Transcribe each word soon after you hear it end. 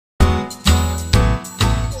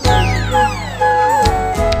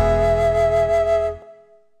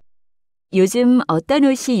요즘 어떤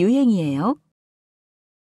옷이 유행이에요?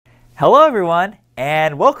 Hello everyone,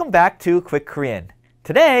 and welcome back to Quick Korean.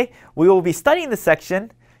 Today, we will be studying the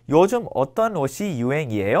section 요즘 어떤 옷이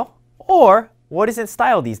유행이에요? Or what is in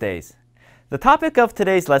style these days? The topic of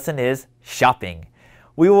today's lesson is shopping.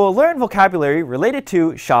 We will learn vocabulary related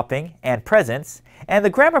to shopping and presents, and the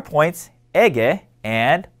grammar points 에게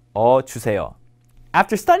and 주세요.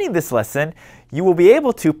 After studying this lesson, you will be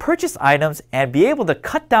able to purchase items and be able to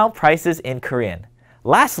cut down prices in Korean.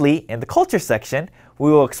 Lastly, in the culture section, we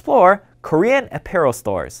will explore Korean apparel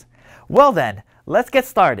stores. Well then, let's get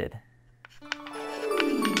started.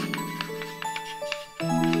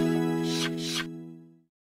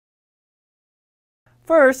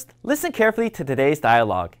 First, listen carefully to today's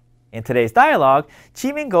dialogue. In today's dialogue,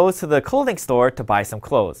 Jimin goes to the clothing store to buy some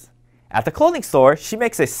clothes. At the clothing store, she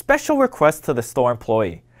makes a special request to the store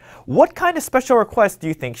employee. What kind of special request do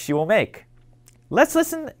you think she will make? Let's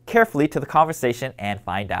listen carefully to the conversation and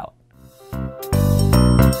find out.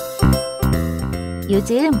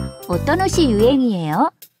 요즘 어떤 옷이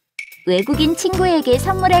유행이에요? 외국인 친구에게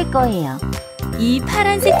선물할 거예요. 이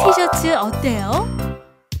파란색 티셔츠 어때요?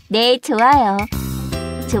 네, 좋아요.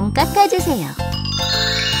 좀 깎아주세요.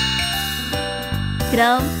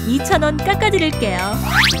 그럼 2,000원 깎아드릴게요.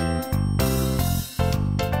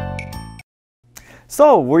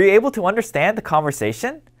 So, were you able to understand the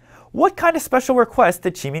conversation? What kind of special request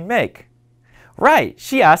did Jimin make? Right,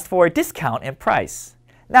 she asked for a discount in price.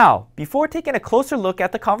 Now, before taking a closer look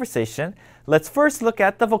at the conversation, let's first look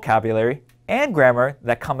at the vocabulary and grammar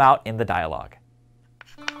that come out in the dialogue.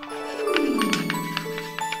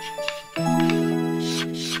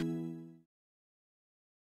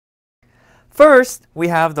 First, we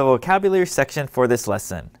have the vocabulary section for this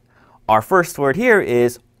lesson. Our first word here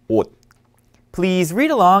is 옷. Please read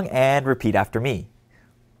along and repeat after me.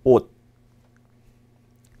 옷.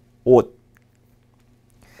 옷.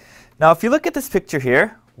 Now, if you look at this picture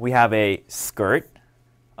here, we have a skirt,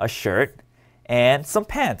 a shirt, and some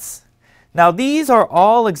pants. Now, these are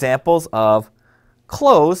all examples of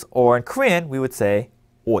clothes, or in Korean, we would say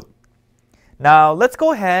옷. Now, let's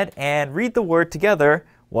go ahead and read the word together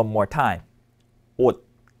one more time. 옷.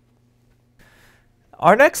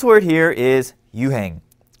 Our next word here is 유행.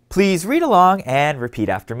 Please read along and repeat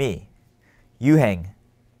after me. 유행.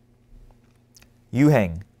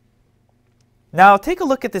 유행. Now take a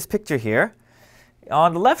look at this picture here.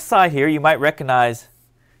 On the left side here, you might recognize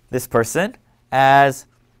this person as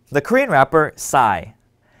the Korean rapper Psy.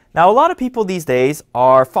 Now a lot of people these days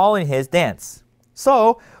are following his dance.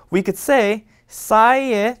 So we could say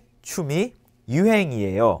Psy의 춤이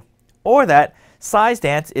유행이에요. Or that Psy's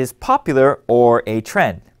dance is popular or a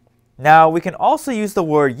trend. Now, we can also use the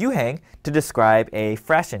word 유행 to describe a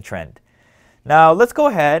fashion trend. Now, let's go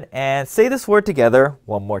ahead and say this word together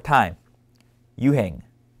one more time. 유행.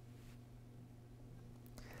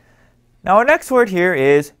 Now, our next word here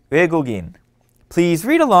is 외국인. Please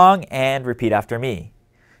read along and repeat after me.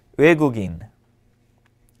 외국인.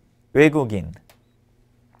 외국인.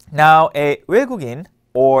 Now, a 외국인,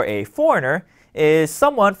 or a foreigner, is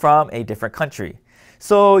someone from a different country.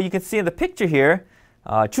 So, you can see in the picture here,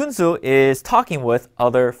 Junsu is talking with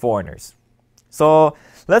other foreigners. So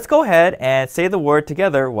let's go ahead and say the word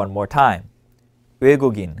together one more time.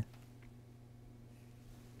 외국인.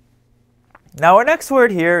 Now our next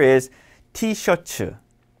word here is 티셔츠.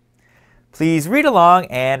 Please read along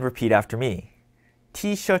and repeat after me.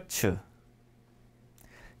 티셔츠.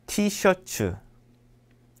 티셔츠.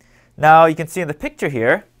 Now you can see in the picture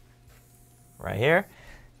here, right here,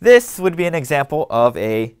 this would be an example of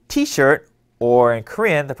a t-shirt, or in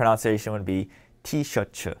Korean, the pronunciation would be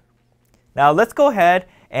티셔츠. Now let's go ahead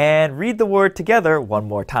and read the word together one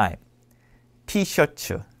more time.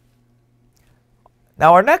 티셔츠.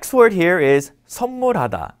 Now our next word here is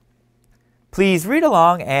선물하다. Please read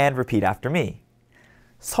along and repeat after me.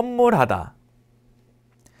 선물하다.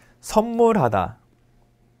 선물하다.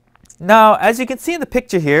 Now, as you can see in the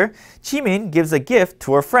picture here, Jimin gives a gift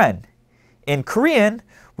to her friend. In Korean,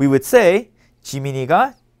 we would say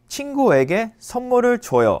지민이가 친구에게 선물을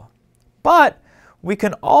줘요. But we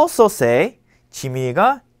can also say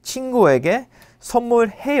지민이가 친구에게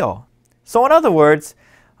선물해요. So in other words,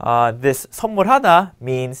 this 선물하다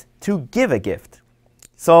means to give a gift.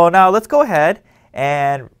 So now let's go ahead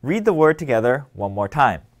and read the word together one more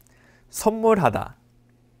time. 선물하다.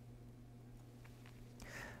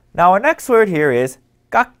 Now our next word here is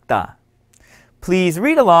깎다. Please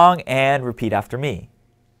read along and repeat after me.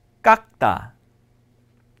 깎다.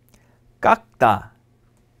 깎다.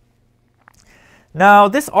 Now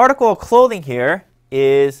this article of clothing here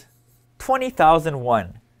is 20,000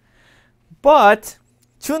 won. But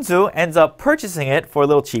Chunsu ends up purchasing it for a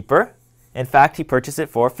little cheaper. In fact, he purchased it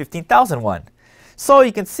for 15,000 won. So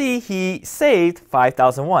you can see he saved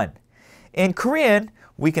 5,000 won. In Korean,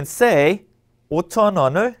 we can say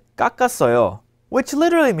 5,000원을 깎았어요, which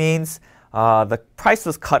literally means the price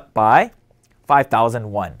was cut by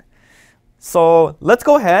 5,000 won. So let's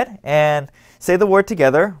go ahead and say the word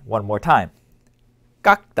together one more time.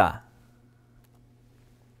 깎다.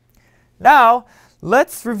 Now,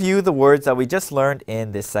 let's review the words that we just learned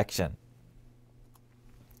in this section.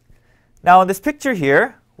 Now, in this picture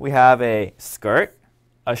here, we have a skirt,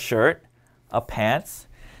 a shirt, a pants.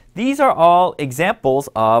 These are all examples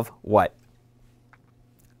of what?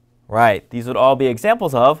 Right, these would all be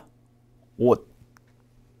examples of 옷.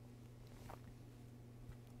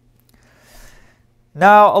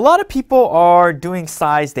 Now, a lot of people are doing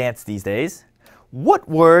size dance these days. What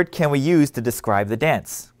word can we use to describe the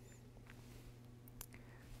dance?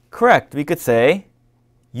 Correct, we could say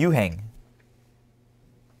유행.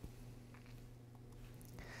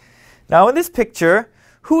 Now in this picture,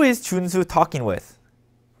 who is Junsu talking with?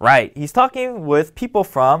 Right, he's talking with people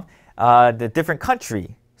from the different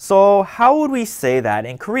country. So how would we say that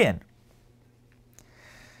in Korean?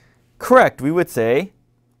 Correct, we would say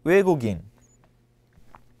외국인.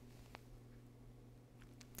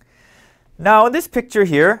 Now in this picture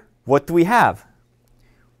here, what do we have?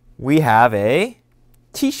 We have a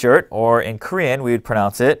t-shirt, or in Korean we would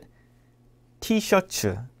pronounce it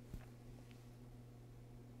티셔츠.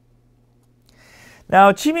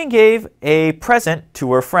 Now Jimin gave a present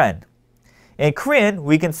to her friend. In Korean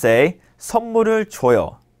we can say 선물을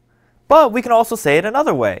줘요. But we can also say it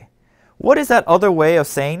another way. What is that other way of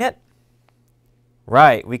saying it?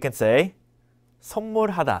 Right, we can say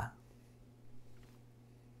선물하다.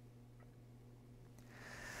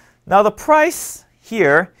 Now the price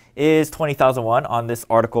here is 20,000 won on this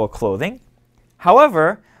article of clothing.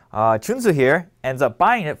 However, Junsu here ends up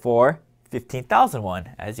buying it for 15,000 won,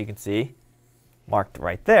 as you can see marked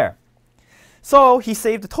right there. So he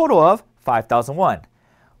saved a total of 5,000 won.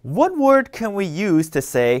 What word can we use to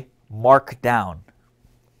say mark down?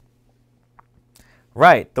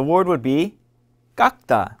 Right, the word would be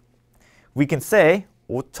깎다. We can say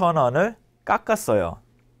 5,000원을 깎았어요.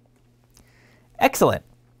 Excellent.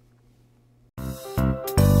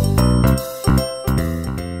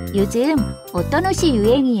 요즘 어떤 옷이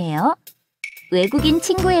유행이에요? 외국인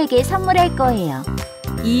친구에게 선물할 거예요.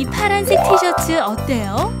 이 파란색 티셔츠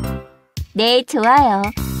어때요? 네, 좋아요.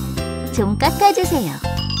 좀 깎아주세요.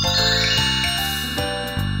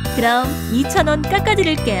 그럼 2,000원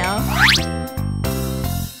깎아드릴게요.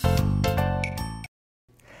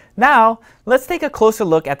 Now, let's take a closer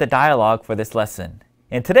look at the dialogue for this lesson.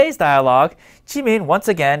 In today's dialogue, Jimin once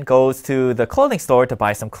again goes to the clothing store to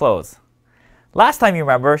buy some clothes. Last time you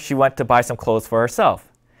remember, she went to buy some clothes for herself.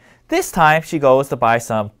 This time, she goes to buy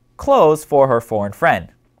some clothes for her foreign friend.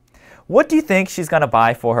 What do you think she's going to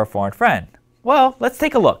buy for her foreign friend? Well, let's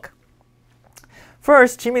take a look.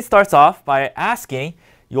 First, Jimin starts off by asking,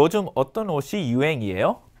 요즘 어떤 옷이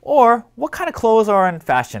유행이에요? Or, what kind of clothes are in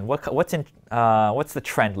fashion? What's the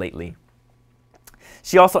trend lately?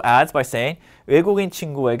 She also adds by saying, 외국인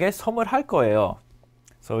친구에게 선물할 거예요.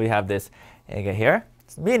 So we have this 에게 here,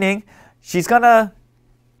 meaning she's gonna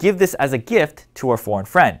give this as a gift to her foreign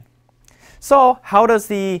friend. So how does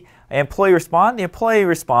the employee respond? The employee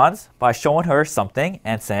responds by showing her something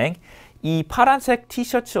and saying, 이 파란색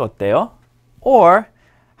티셔츠 어때요? Or,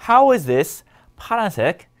 how is this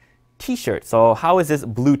파란색 t-shirt? So how is this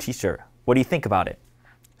blue t-shirt? What do you think about it?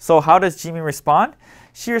 So how does Jimin respond?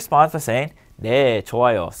 She responds by saying, 네,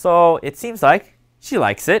 좋아요. So it seems like she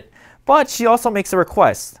likes it, but she also makes a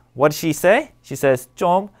request. What does she say? She says,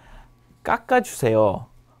 좀 깎아주세요.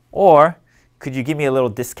 Or, could you give me a little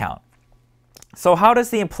discount? So how does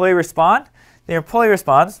the employee respond? The employee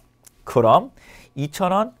responds, 그럼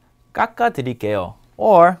 2,000원 깎아드릴게요.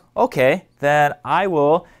 Or, okay, then I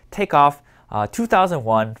will take off 2,000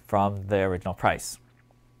 won from the original price.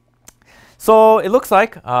 So it looks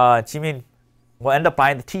like Jimin will end up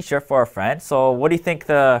buying the t-shirt for a friend. So what do you think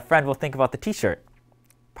the friend will think about the t-shirt?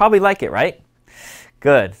 Probably like it, right?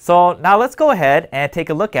 Good. So now let's go ahead and take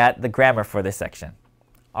a look at the grammar for this section.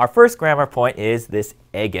 Our first grammar point is this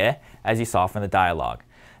에게, as you saw from the dialogue.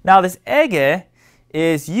 Now this 에게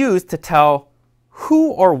is used to tell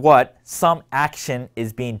who or what some action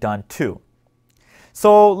is being done to.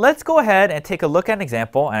 So let's go ahead and take a look at an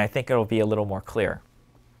example, and I think it'll be a little more clear.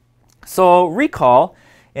 So recall,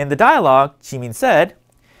 in the dialogue, Jimin said,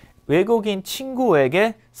 외국인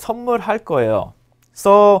친구에게 선물할 거예요.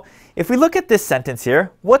 So if we look at this sentence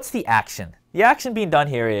here, what's the action? The action being done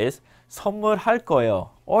here is 선물할 거예요,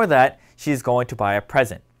 or that she's going to buy a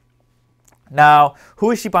present. Now,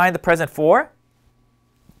 who is she buying the present for?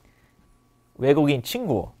 외국인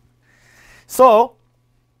친구. So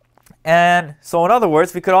in other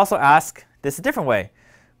words, we could also ask this a different way.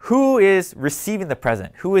 Who is receiving the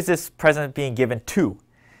present? Who is this present being given to?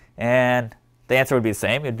 And the answer would be the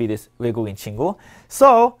same. It would be this 외국인 친구.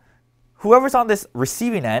 So whoever's on this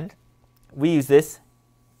receiving end, we use this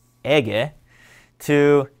에게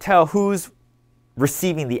to tell who's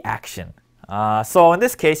receiving the action. So in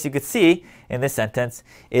this case, you could see in this sentence,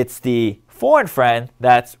 it's the foreign friend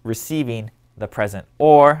that's receiving the present.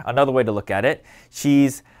 Or another way to look at it,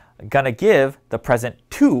 she's gonna give the present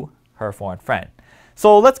to her foreign friend.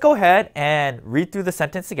 So let's go ahead and read through the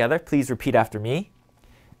sentence together. Please repeat after me.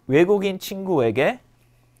 외국인 친구에게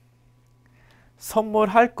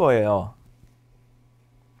선물할 거예요.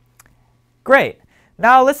 Great.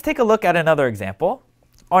 Now let's take a look at another example.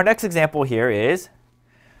 Our next example here is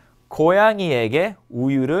고양이에게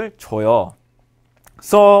우유를 줘요.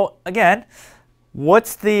 So again,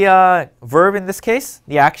 what's the verb in this case?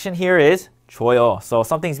 The action here is 줘요. So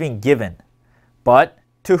something's being given. But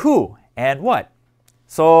to who and what?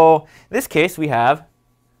 So in this case, we have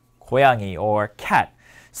고양이 or cat.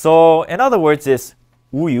 So in other words, this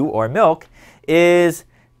우유 or milk is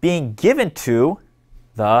being given to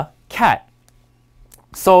the cat.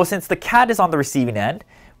 So since the cat is on the receiving end,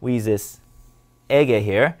 we use this 에게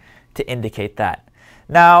here to indicate that.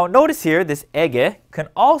 Now notice here, this 에게 can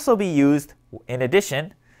also be used in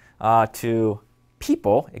addition to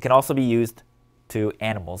people. It can also be used to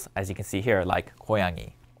animals, as you can see here, like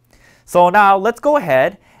고양이. So now let's go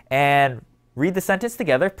ahead and read the sentence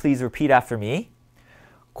together. Please repeat after me.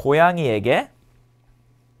 고양이에게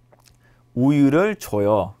우유를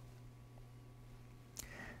줘요.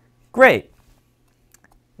 Great.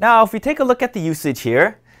 Now if we take a look at the usage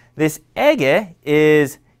here, this 에게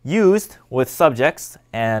is used with subjects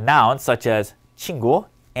and nouns such as 친구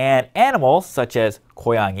and animals such as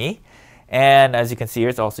고양이. And as you can see here,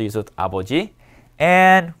 it's also used with 아버지.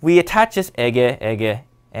 And we attach this 에게,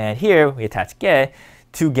 and here we attach 게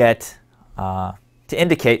to get to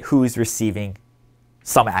indicate who is receiving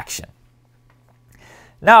some action.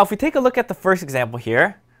 Now, if we take a look at the first example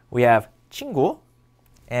here, we have 친구,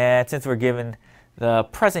 and since we're given the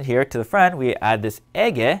present here to the friend, we add this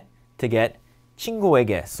에게 to get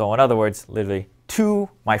친구에게. So in other words, literally to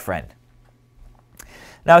my friend.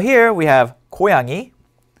 Now here we have 고양이,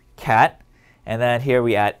 cat, and then here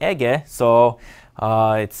we add 에게, so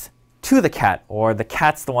it's to the cat, or the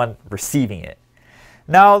cat's the one receiving it.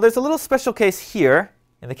 Now there's a little special case here,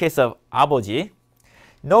 in the case of 아버지.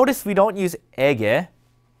 Notice we don't use 에게,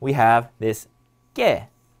 we have this 게.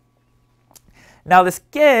 Now this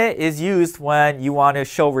게 is used when you want to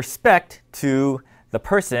show respect to the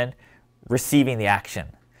person receiving the action.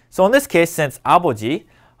 So in this case, since 아버지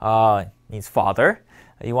means father,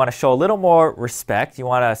 you want to show a little more respect, you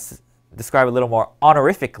want to describe a little more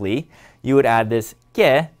honorifically, you would add this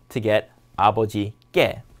게 to get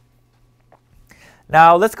아버지께.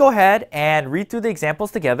 Now let's go ahead and read through the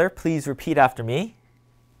examples together. Please repeat after me.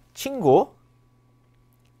 친구에게,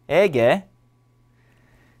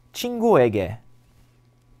 친구에게,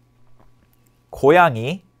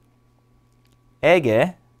 고양이에게,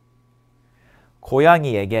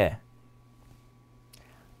 고양이에게,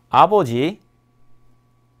 아버지께,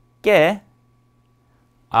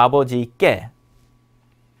 아버지께.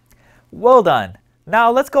 Well done.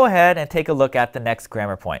 Now let's go ahead and take a look at the next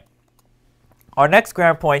grammar point. Our next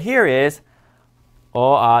grammar point here is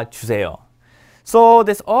주세요. So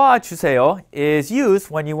this 주세요 is used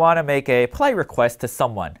when you want to make a polite request to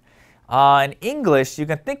someone. In English, you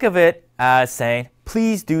can think of it as saying,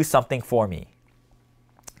 please do something for me.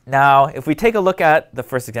 Now, if we take a look at the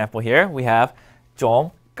first example here, we have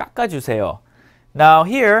좀 깎아주세요. Now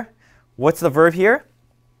here, what's the verb here?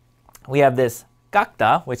 We have this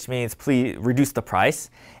깎다, which means please reduce the price.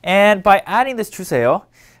 And by adding this 주세요,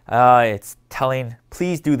 it's telling,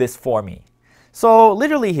 please do this for me. So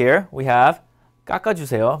literally here, we have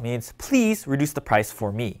깎아주세요 means please reduce the price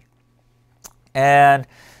for me. And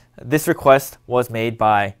this request was made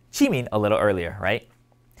by Jimin a little earlier, right?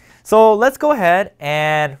 So let's go ahead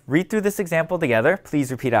and read through this example together.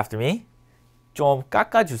 Please repeat after me. 좀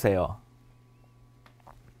깎아주세요.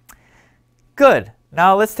 Good.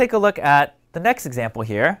 Now let's take a look at the next example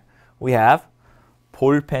here. We have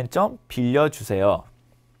볼펜 좀 빌려주세요.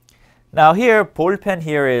 Now here, 볼펜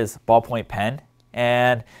here is ballpoint pen,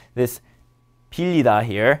 and this 빌리다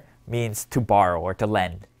here means to borrow or to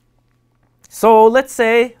lend. So let's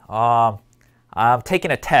say I'm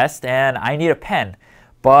taking a test and I need a pen,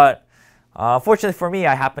 but fortunately for me,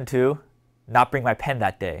 I happen to not bring my pen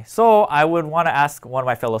that day. So I would want to ask one of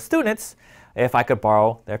my fellow students if I could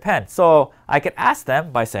borrow their pen. So I could ask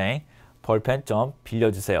them by saying 볼펜 좀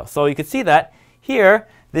빌려주세요. So you could see that here,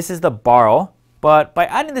 this is the borrow, but by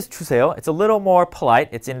adding this 주세요, it's a little more polite.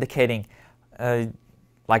 It's indicating,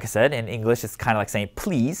 like I said, in English, it's kind of like saying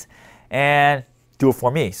please, and do it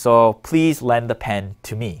for me. So please lend the pen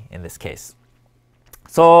to me in this case.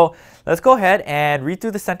 So let's go ahead and read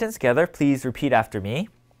through the sentence together. Please repeat after me.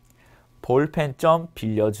 볼펜 좀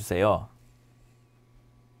빌려주세요.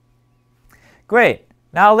 Great.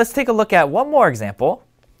 Now let's take a look at one more example.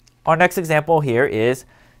 Our next example here is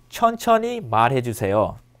천천히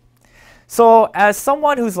말해주세요. So as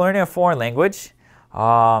someone who's learning a foreign language,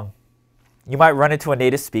 you might run into a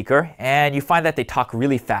native speaker and you find that they talk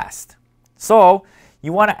really fast. So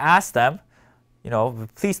you want to ask them,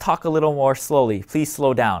 please talk a little more slowly. Please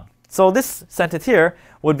slow down. So this sentence here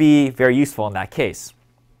would be very useful in that case.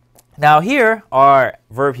 Now here, our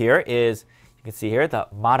verb here is, you can see here, the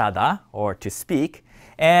말하다, or to speak.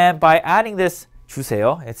 And by adding this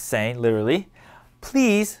주세요, it's saying literally,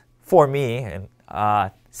 please, for me,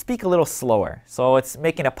 speak a little slower. So it's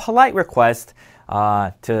making a polite request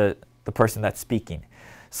to the person that's speaking.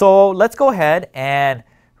 So let's go ahead and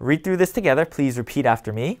read through this together. Please repeat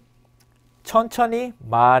after me. 천천히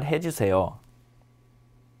말해주세요.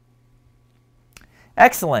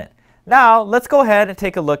 Excellent. Now let's go ahead and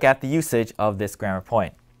take a look at the usage of this grammar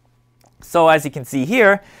point. So as you can see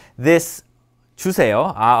here, this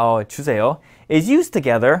주세요, 주세요, is used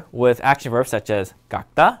together with action verbs such as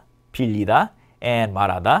깎다, 빌리다, and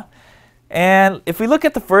말하다. And if we look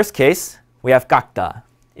at the first case, we have 깎다.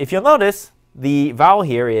 If you'll notice, the vowel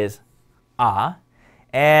here is a.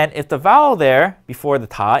 And if the vowel there before the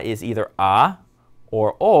다 is either a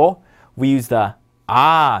or o, we use the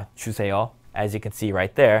주세요, as you can see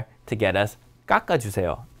right there, to get us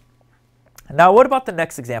깎아주세요. Now what about the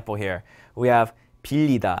next example here? We have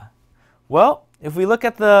빌리다. Well, if we look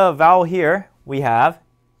at the vowel here, we have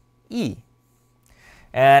e.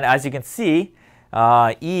 And as you can see,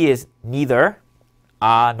 e is neither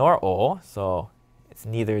a nor o, so it's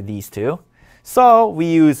neither these two. So we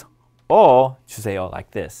use o 주세요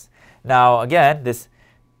like this. Now again, this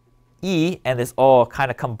e and this o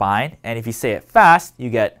kind of combine, and if you say it fast, you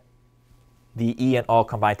get the e and o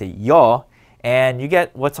combined to 여, and you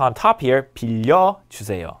get what's on top here,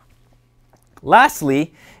 빌려주세요.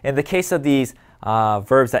 Lastly, in the case of these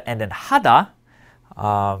verbs that end in 하다,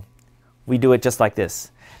 we do it just like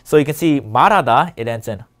this. So you can see 말하다, it ends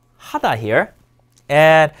in 하다 here.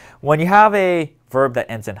 And when you have a verb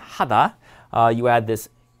that ends in 하다, you add this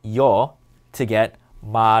여 to get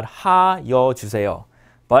말하여 주세요.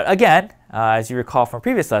 But again, as you recall from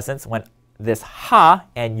previous lessons, when this 하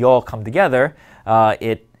and 여 come together,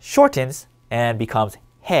 it shortens and becomes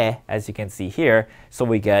해, as you can see here. So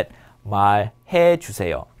we get 말해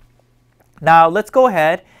주세요. Now let's go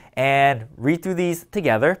ahead and read through these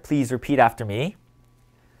together. Please repeat after me.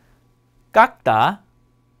 깎다,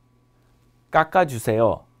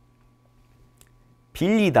 깎아주세요.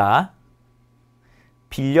 빌리다,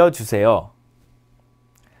 빌려주세요.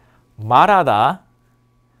 말하다,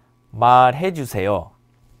 말해주세요.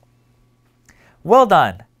 Well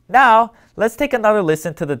done. Now, let's take another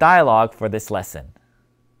listen to the dialogue for this lesson.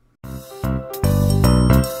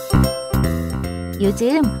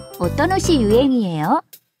 요즘 어떤 옷이 유행이에요?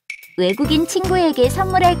 외국인 친구에게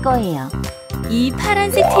선물할 거예요. 이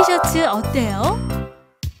파란색 티셔츠 어때요?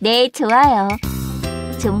 네, 좋아요.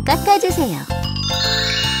 좀 깎아주세요.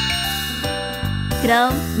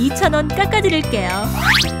 그럼 2,000원 깎아드릴게요.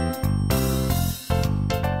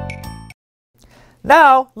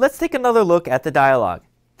 Now, let's take another look at the dialogue.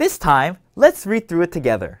 This time, let's read through it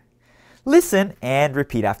together. Listen and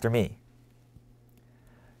repeat after me.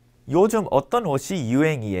 요즘 어떤 옷이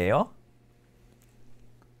유행이에요?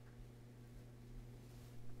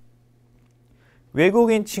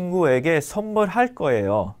 외국인 친구에게 선물할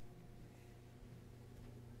거예요.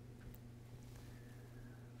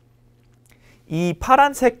 이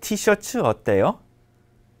파란색 티셔츠 어때요?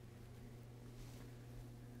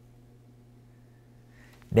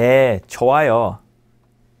 네, 좋아요.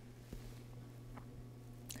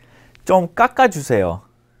 좀 깎아주세요.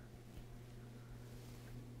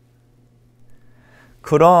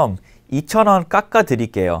 그럼 2,000원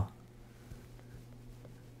깎아드릴게요.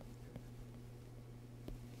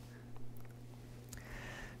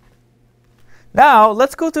 Now,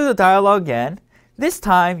 let's go through the dialogue again. This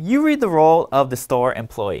time, you read the role of the store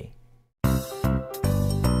employee.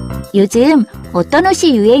 요즘 어떤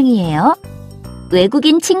옷이 유행이에요?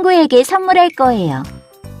 외국인 친구에게 선물할 거예요.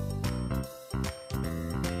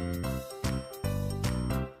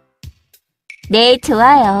 네,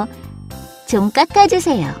 좋아요. 좀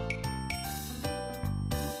깎아주세요.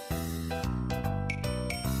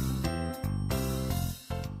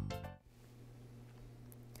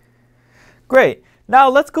 Great. Now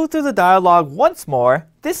let's go through the dialogue once more.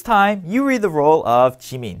 This time, you read the role of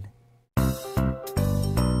Jimin.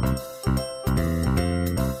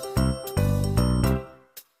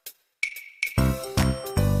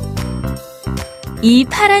 이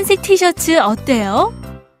파란색 티셔츠 어때요?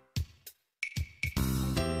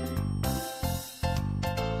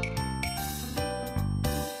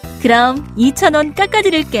 그럼 2,000원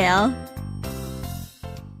깎아드릴게요.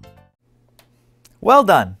 Well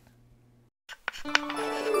done.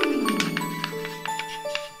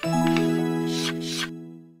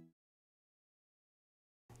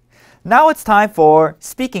 Now it's time for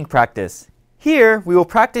speaking practice. Here, we will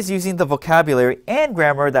practice using the vocabulary and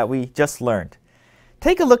grammar that we just learned.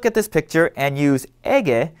 Take a look at this picture and use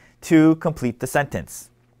에게 to complete the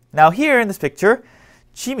sentence. Now here in this picture,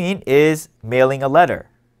 Jimin is mailing a letter.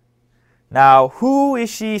 Now, who is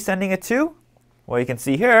she sending it to? Well, you can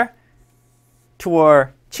see here, to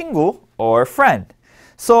her 친구 or friend.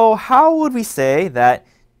 So how would we say that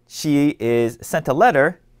she is sent a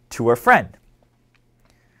letter to her friend?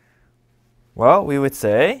 Well, we would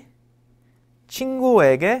say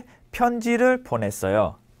친구에게 편지를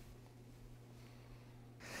보냈어요.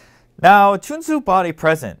 Now, Junsu bought a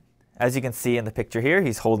present. As you can see in the picture here,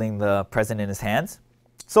 he's holding the present in his hands.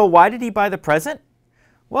 So why did he buy the present?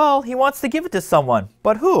 Well, he wants to give it to someone,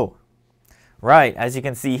 but who? Right, as you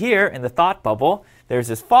can see here in the thought bubble, there's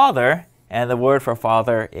his father, and the word for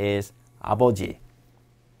father is 아버지.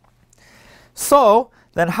 So,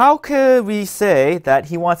 then how could we say that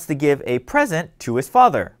he wants to give a present to his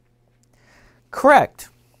father? Correct.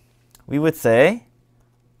 We would say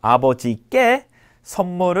아버지께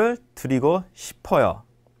선물을 드리고 싶어요.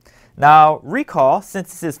 Now, recall,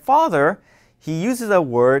 since it's his father, he uses a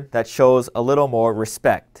word that shows a little more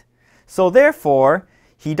respect. So therefore,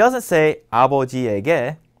 he doesn't say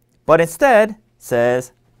아버지에게, but instead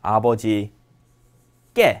says 아버지께.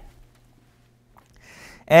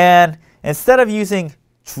 And instead of using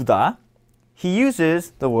주다, he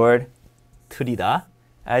uses the word 드리다,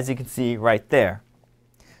 as you can see right there.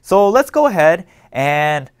 So let's go ahead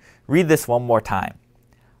and read this one more time.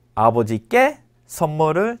 아버지께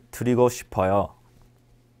선물을 드리고 싶어요.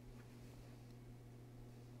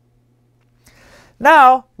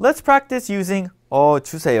 Now, let's practice using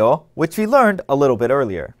주세요, which we learned a little bit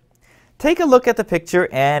earlier. Take a look at the picture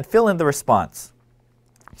and fill in the response.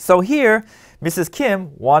 So here, Mrs.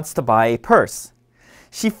 Kim wants to buy a purse.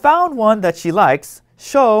 She found one that she likes,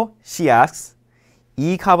 so she asks,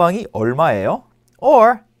 이 가방이 얼마예요?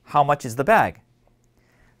 Or, how much is the bag?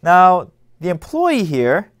 Now, the employee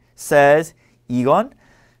here says, 이건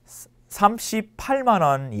 38만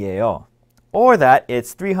원이에요. Or that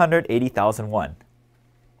it's 380,000 won.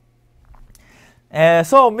 And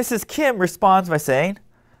so Mrs. Kim responds by saying,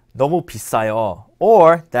 너무 비싸요.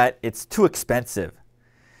 Or that it's too expensive.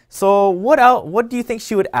 So what do you think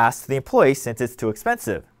she would ask the employee since it's too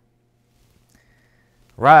expensive?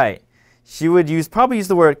 Right. She would probably use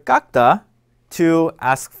the word 깎다 to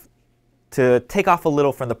ask to take off a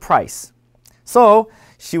little from the price. So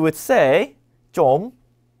she would say 좀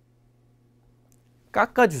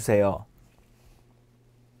깎아주세요.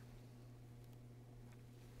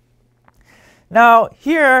 Now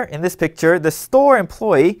here in this picture, the store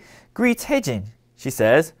employee greets 혜진. She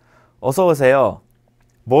says, 어서 오세요.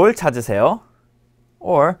 뭘 찾으세요?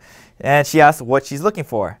 And she asks what she's looking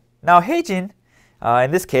for. Now 혜진,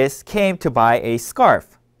 in this case, came to buy a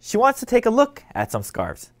scarf. She wants to take a look at some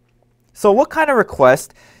scarves. So what kind of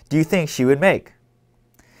request do you think she would make?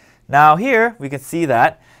 Now here we can see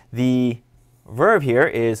that the verb here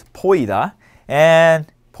is 보이다, and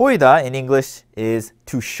보이다 in English is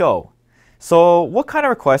to show. So what kind of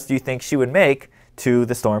request do you think she would make to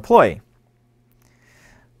the store employee?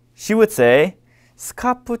 She would say,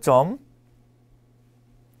 스카프 좀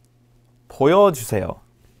보여주세요.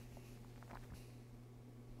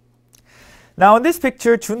 Now in this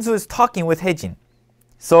picture, Junsu is talking with 혜진.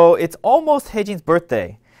 So it's almost 혜진's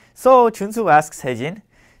birthday. So Junsu asks 혜진,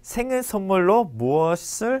 생일 선물로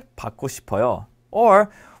무엇을 받고 싶어요? Or,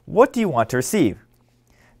 what do you want to receive?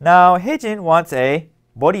 Now 혜진 wants a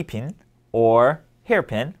머리핀 or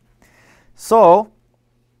hairpin. So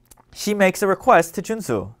she makes a request to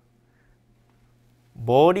Junsu.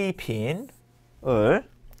 머리핀을,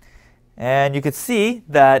 and you can see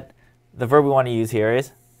that the verb we want to use here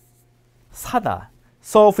is 사다.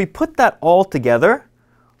 So if we put that all together,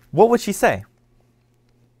 what would she say?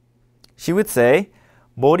 She would say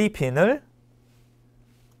머리핀을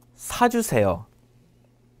사주세요.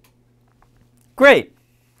 Great!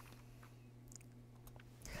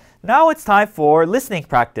 Now it's time for listening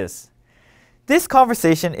practice. This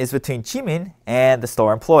conversation is between Jimin and the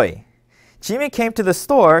store employee. Jimin came to the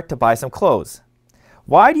store to buy some clothes.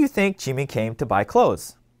 Why do you think Jimin came to buy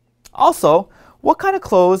clothes? Also, what kind of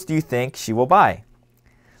clothes do you think she will buy?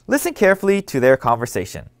 Listen carefully to their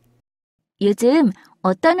conversation. 요즘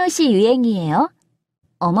어떤 옷이 유행이에요?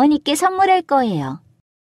 어머니께 선물할 거예요.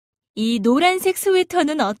 이 노란색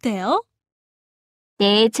스웨터는 어때요?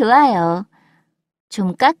 네, 좋아요.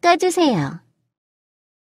 좀 깎아주세요.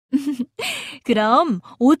 그럼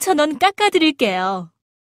 5,000원 깎아드릴게요.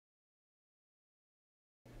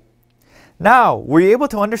 Now, were you able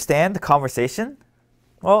to understand the conversation?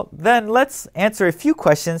 Well, then let's answer a few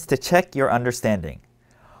questions to check your understanding.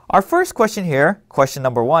 Our first question here, question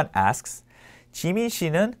number 1 asks, 지민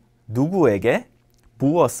씨는 누구에게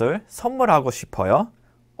무엇을 선물하고 싶어요?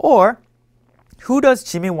 Or, who does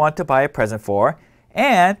Jimin want to buy a present for?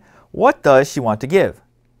 And what does she want to give?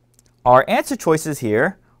 Our answer choices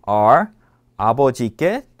here are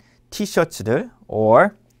아버지께 티셔츠를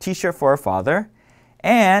or t-shirt for her father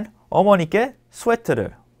and 어머니께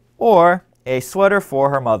스웨터를 or a sweater for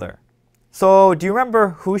her mother. So, do you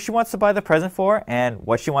remember who she wants to buy the present for and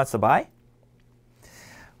what she wants to buy?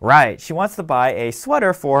 Right, she wants to buy a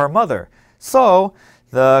sweater for her mother. So,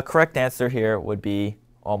 the correct answer here would be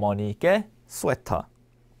어머니께 스웨터.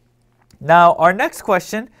 Now, our next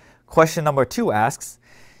question, question number 2 asks,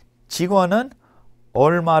 직원은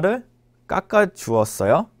얼마를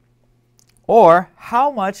깎아주었어요? Or,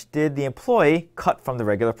 how much did the employee cut from the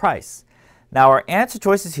regular price? Now, our answer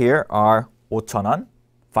choices here are 5,000원,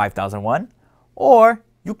 5,000 won, or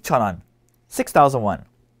 6,000원, 6,000 won.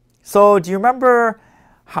 So, do you remember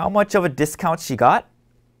how much of a discount she got?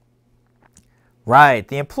 Right,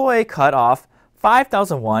 the employee cut off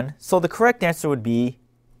 5,000 won, so the correct answer would be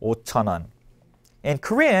 5,000원. In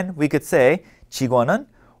Korean, we could say 직원은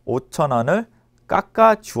 5,000원을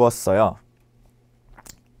깎아주었어요.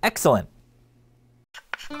 Excellent.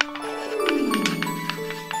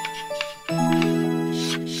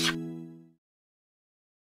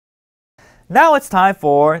 Now it's time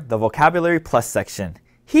for the Vocabulary Plus section.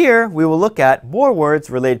 Here, we will look at more words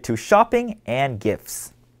related to shopping and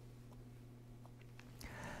gifts.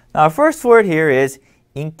 Now, our first word here is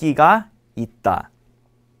인기가 있다.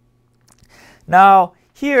 Now,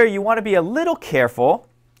 here you want to be a little careful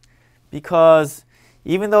because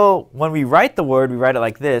even though when we write the word, we write it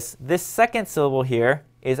like this second syllable here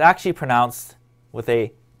is actually pronounced with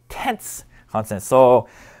a tense consonant. So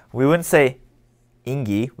we wouldn't say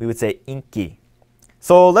인기, we would say 인기.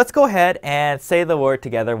 So let's go ahead and say the word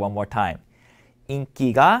together one more time.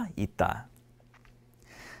 인기가 있다.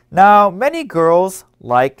 Now, many girls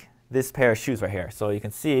like this pair of shoes right here. So you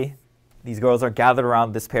can see these girls are gathered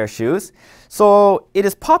around this pair of shoes. So it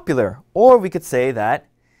is popular, or we could say that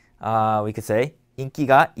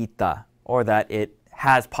인기가 있다, or that it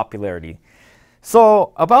has popularity.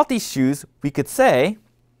 So about these shoes, we could say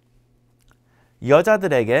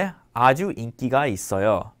여자들에게 아주 인기가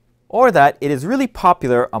있어요, or that it is really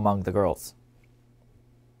popular among the girls.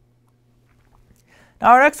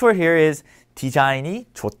 Now our next word here is 디자인이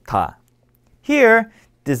좋다. Here,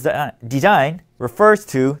 design refers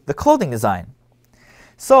to the clothing design.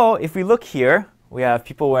 So if we look here, we have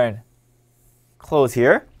people wearing clothes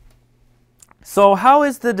here. So how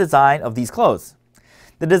is the design of these clothes?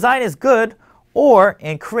 The design is good, or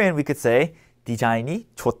in Korean we could say 디자인이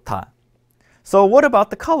좋다. So what about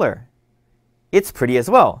the color? It's pretty as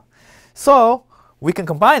well. So we can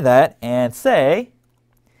combine that and say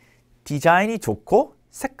디자인이 좋고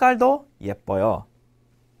색깔도 예뻐요.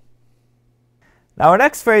 Now our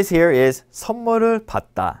next phrase here is 선물을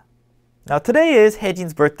받다. Now today is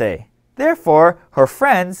혜진's birthday. Therefore, her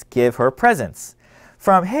friends give her presents.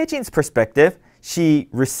 From 혜진's perspective, she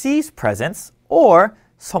receives presents or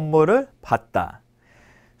선물을 받다.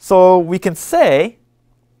 So we can say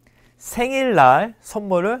생일날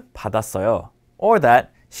선물을 받았어요, or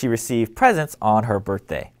that she received presents on her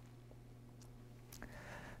birthday.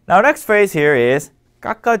 Now our next phrase here is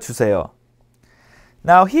깎아주세요.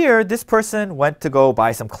 Now here, this person went to go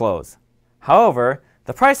buy some clothes. However,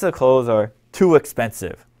 the price of the clothes are too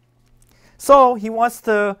expensive. So he wants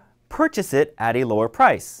to purchase it at a lower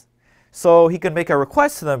price. So he can make a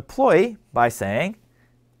request to the employee by saying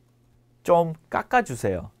좀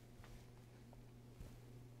깎아주세요.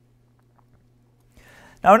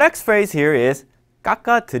 Now, our next phrase here is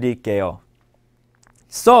깎아드릴게요.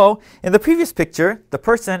 So, in the previous picture, the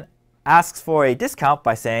person asks for a discount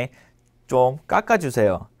by saying 좀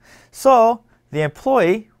깎아주세요. So, the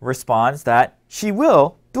employee responds that she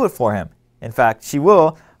will do it for him. In fact, she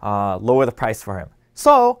will lower the price for him.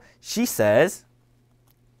 So she says,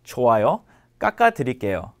 좋아요,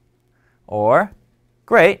 깎아드릴게요. Or,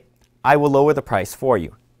 great, I will lower the price for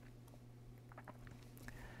you.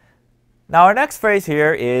 Now our next phrase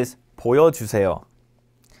here is 보여주세요.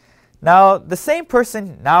 Now the same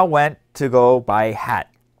person now went to go buy a hat.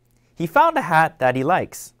 He found a hat that he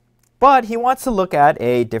likes, but he wants to look at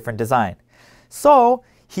a different design. So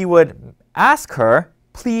he would ask her,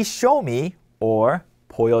 please show me, or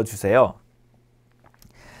보여주세요.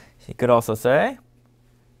 He could also say,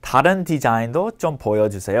 다른 디자인도 좀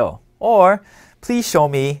보여주세요. Or, please show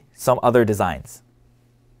me some other designs.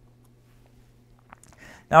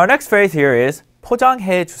 Now our next phrase here is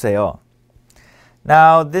포장해 주세요.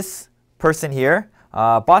 Now this person here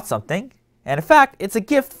bought something, and in fact, it's a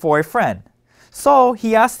gift for a friend. So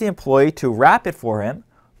he asked the employee to wrap it for him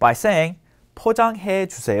by saying, 포장해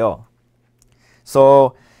주세요.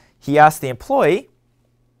 So he asked the employee,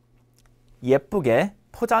 예쁘게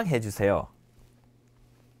포장해 주세요.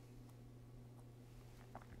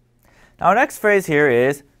 Now our next phrase here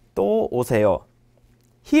is 또 오세요.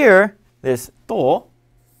 Here, this 또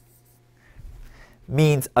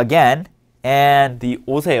means again, and the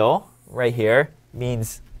오세요 right here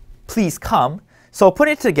means please come. So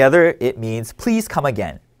putting it together, it means please come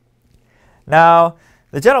again. Now,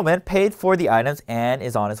 the gentleman paid for the items and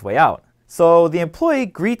is on his way out. So the employee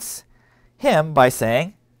greets him by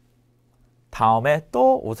saying, 다음에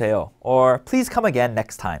또 오세요, or please come again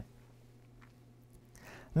next time.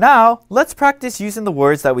 Now, let's practice using the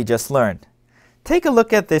words that we just learned. Take a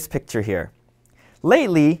look at this picture here.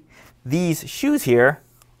 Lately, these shoes here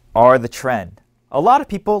are the trend. A lot of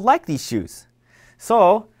people like these shoes.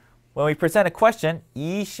 So, when we present a question,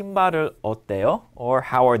 이 신발을 어때요? Or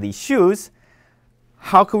how are these shoes?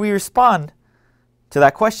 How could we respond to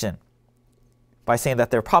that question? By saying that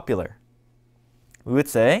they're popular. We would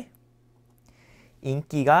say,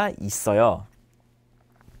 인기가 있어요.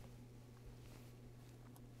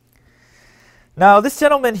 Now, this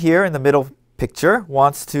gentleman here in the middle picture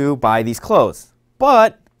wants to buy these clothes,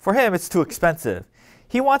 but for him it's too expensive.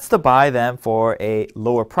 He wants to buy them for a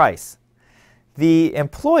lower price. The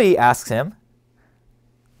employee asks him,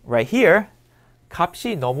 right here,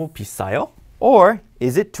 값이 너무 비싸요? Or,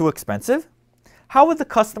 is it too expensive? How would the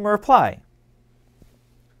customer reply?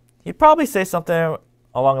 He'd probably say something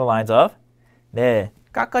along the lines of, 네,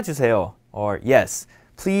 깎아주세요. Or, yes,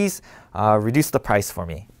 please reduce the price for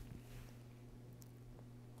me.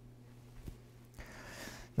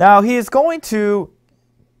 Now, he is going to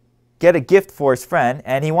get a gift for his friend,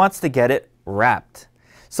 and he wants to get it wrapped.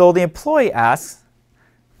 So the employee asks,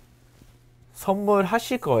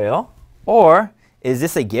 선물하실 거예요? Or, is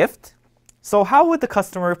this a gift? So how would the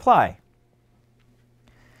customer reply?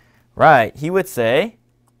 Right, he would say,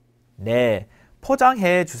 네,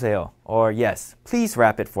 포장해 주세요. Or, yes, please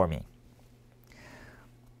wrap it for me.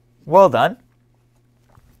 Well done.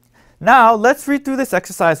 Now, let's read through this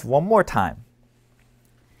exercise one more time.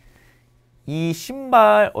 이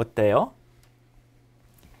신발 어때요?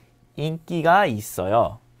 인기가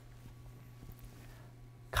있어요.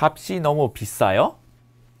 값이 너무 비싸요?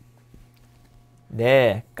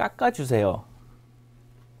 네, 깎아주세요.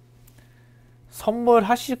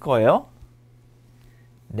 선물하실 거예요?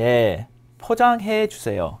 네, 포장해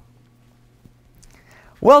주세요.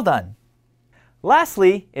 Well done!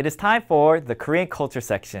 Lastly, it is time for the Korean culture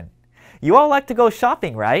section. You all like to go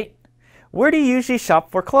shopping, right? Where do you usually shop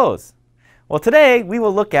for clothes? Well, today we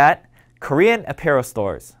will look at Korean apparel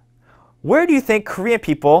stores. Where do you think Korean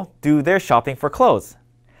people do their shopping for clothes?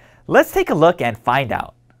 Let's take a look and find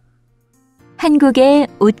out. 한국의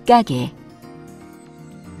옷가게.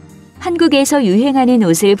 한국에서 유행하는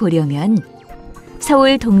옷을 보려면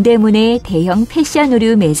서울 동대문의 대형 패션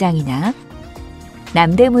의류 매장이나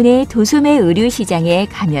남대문의 도소매 의류 시장에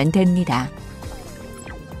가면 됩니다.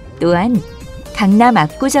 또한 강남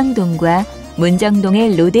압구정동과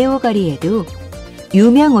문정동의 로데오 거리에도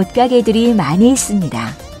유명 옷가게들이 많이 있습니다.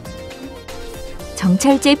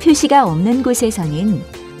 정찰제 표시가 없는 곳에서는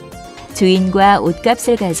주인과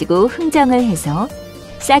옷값을 가지고 흥정을 해서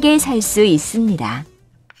싸게 살 수 있습니다.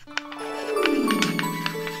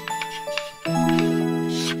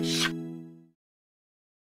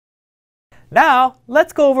 Now,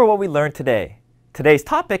 let's go over what we learned today. Today's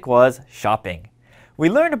topic was shopping. We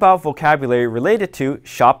learned about vocabulary related to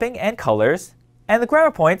shopping and colors, and the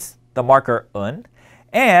grammar points, the marker 은,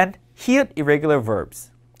 and 히읗 irregular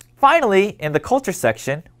verbs. Finally, in the culture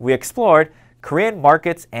section, we explored Korean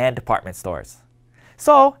markets and department stores.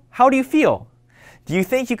 So, how do you feel? Do you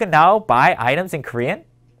think you can now buy items in Korean?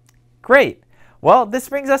 Great! Well, this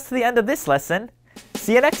brings us to the end of this lesson.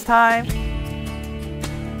 See you next time.